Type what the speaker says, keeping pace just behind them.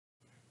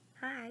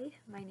Hi,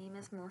 my name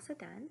is Melissa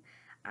Dunn.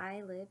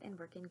 I live and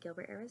work in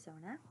Gilbert,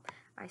 Arizona.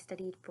 I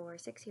studied for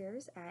 6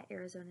 years at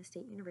Arizona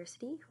State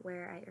University,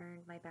 where I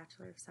earned my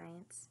Bachelor of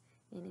Science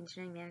in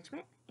Engineering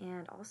Management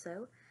and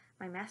also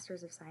my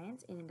Master's of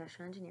Science in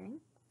Industrial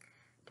Engineering.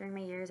 During my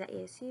years at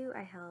ASU,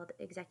 I held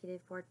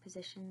executive board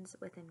positions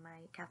within my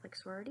Catholic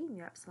sorority,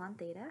 Mu Epsilon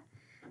Theta.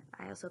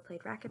 I also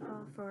played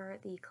racquetball for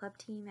the club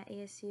team at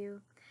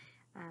ASU.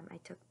 I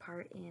took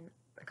part in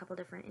a couple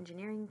different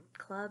engineering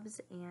clubs,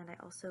 and I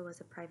also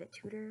was a private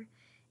tutor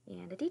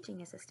and a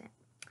teaching assistant.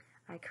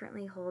 I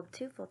currently hold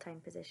 2 full-time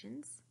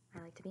positions.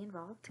 I like to be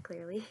involved,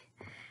 clearly.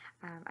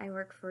 I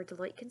work for a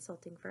Deloitte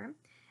consulting firm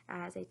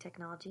as a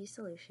technology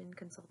solution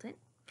consultant,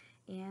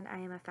 and I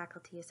am a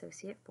faculty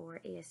associate for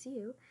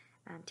ASU,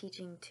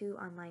 teaching 2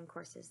 online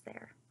courses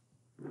there.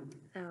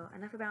 So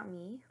enough about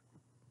me.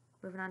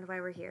 Moving on to why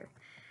we're here.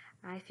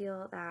 I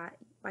feel that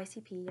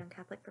YCP, Young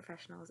Catholic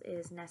Professionals,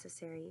 is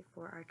necessary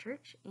for our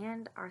church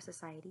and our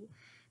society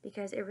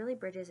because it really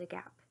bridges a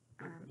gap.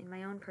 In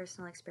my own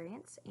personal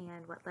experience,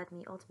 and what led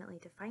me ultimately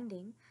to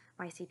finding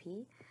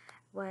YCP,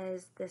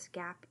 was this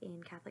gap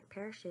in Catholic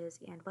parishes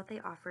and what they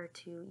offer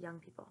to young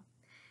people.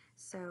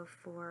 So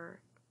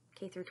for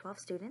K through 12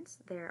 students,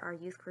 there are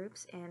youth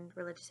groups and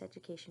religious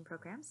education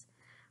programs.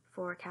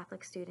 For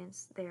Catholic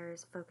students,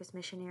 there's focused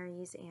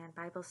missionaries and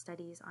Bible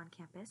studies on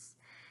campus.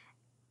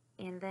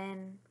 And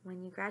then when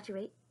you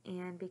graduate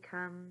and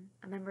become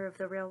a member of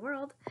the real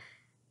world,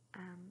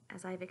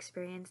 as I've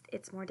experienced,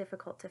 it's more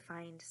difficult to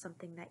find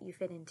something that you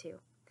fit into.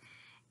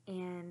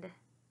 And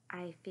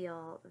I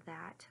feel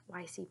that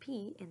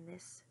YCP, in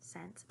this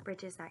sense,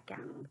 bridges that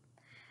gap.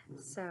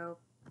 So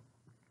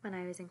when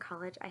I was in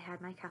college, I had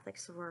my Catholic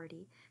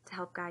sorority to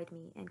help guide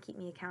me and keep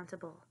me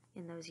accountable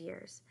in those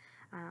years.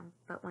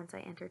 But once I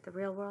entered the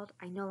real world,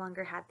 I no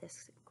longer had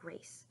this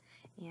grace.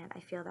 And I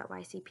feel that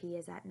YCP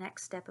is that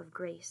next step of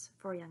grace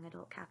for young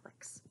adult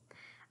Catholics.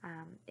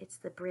 It's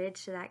the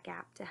bridge to that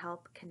gap to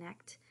help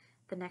connect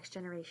the next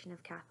generation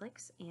of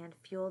Catholics and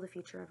fuel the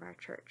future of our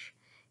church,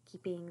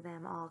 keeping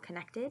them all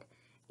connected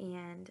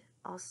and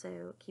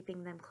also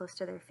keeping them close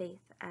to their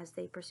faith as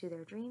they pursue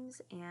their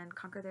dreams and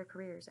conquer their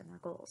careers and their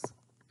goals.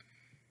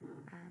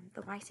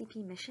 The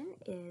YCP mission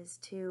is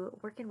to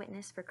work and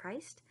witness for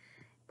Christ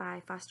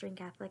by fostering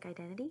Catholic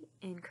identity,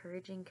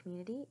 encouraging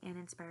community, and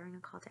inspiring a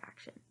call to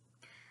action.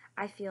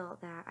 I feel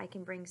that I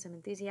can bring some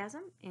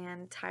enthusiasm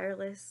and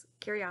tireless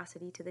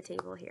curiosity to the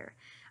table here.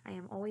 I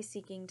am always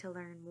seeking to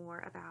learn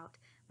more about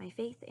my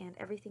faith and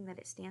everything that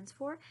it stands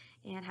for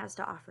and has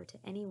to offer to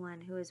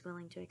anyone who is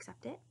willing to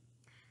accept it.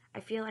 I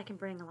feel I can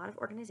bring a lot of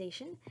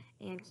organization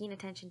and keen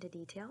attention to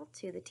detail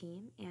to the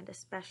team, and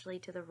especially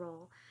to the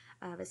role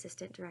of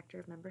Assistant Director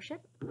of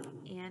Membership.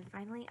 And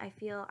finally, I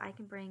feel I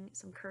can bring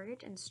some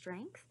courage and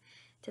strength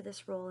to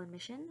this role and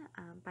mission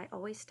by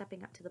always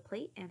stepping up to the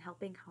plate and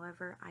helping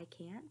however I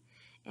can,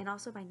 and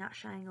also by not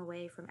shying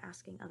away from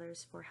asking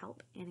others for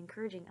help and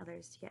encouraging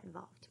others to get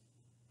involved.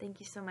 Thank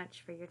you so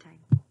much for your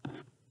time.